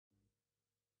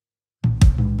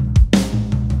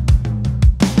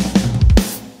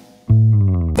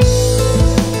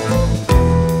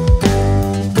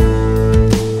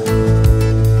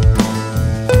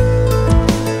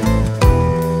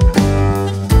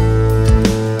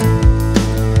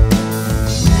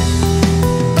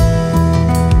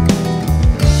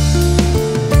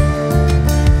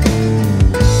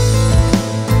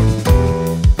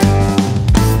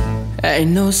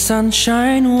Ain't no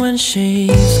sunshine when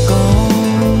she's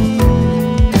gone.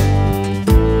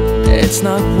 It's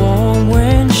not warm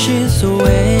when she's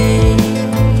away.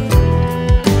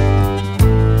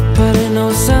 But ain't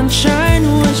no sunshine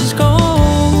when she's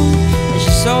gone. And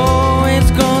she's always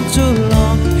gone too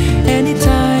long.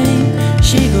 Anytime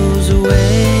she goes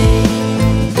away.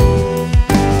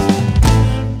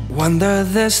 Wonder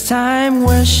this time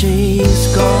where she's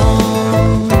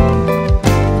gone.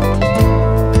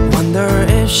 Wonder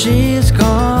if she's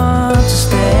gone to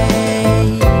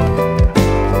stay.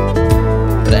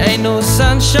 There ain't no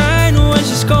sunshine when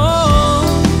she's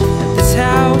gone. At this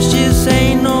house just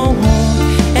ain't no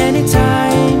home.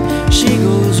 Anytime she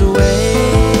goes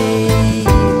away.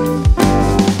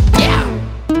 Yeah.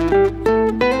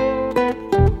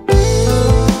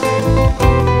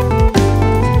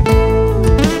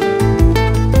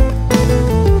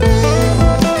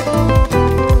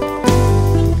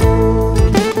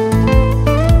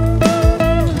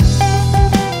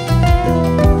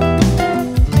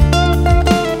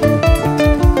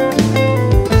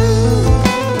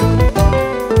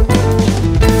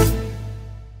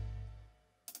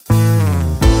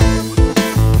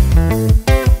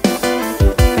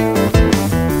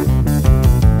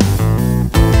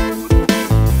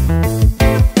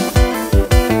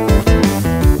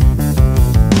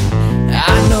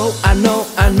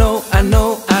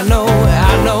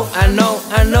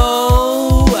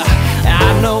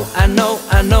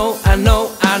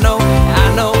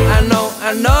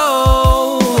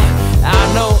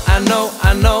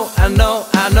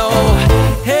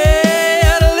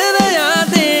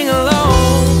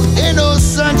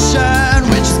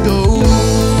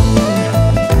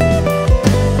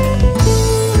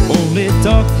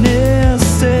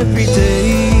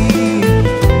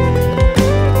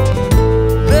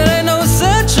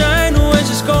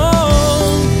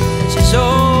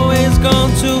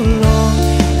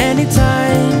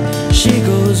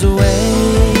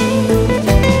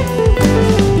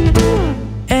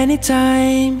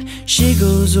 Anytime she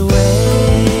goes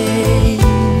away.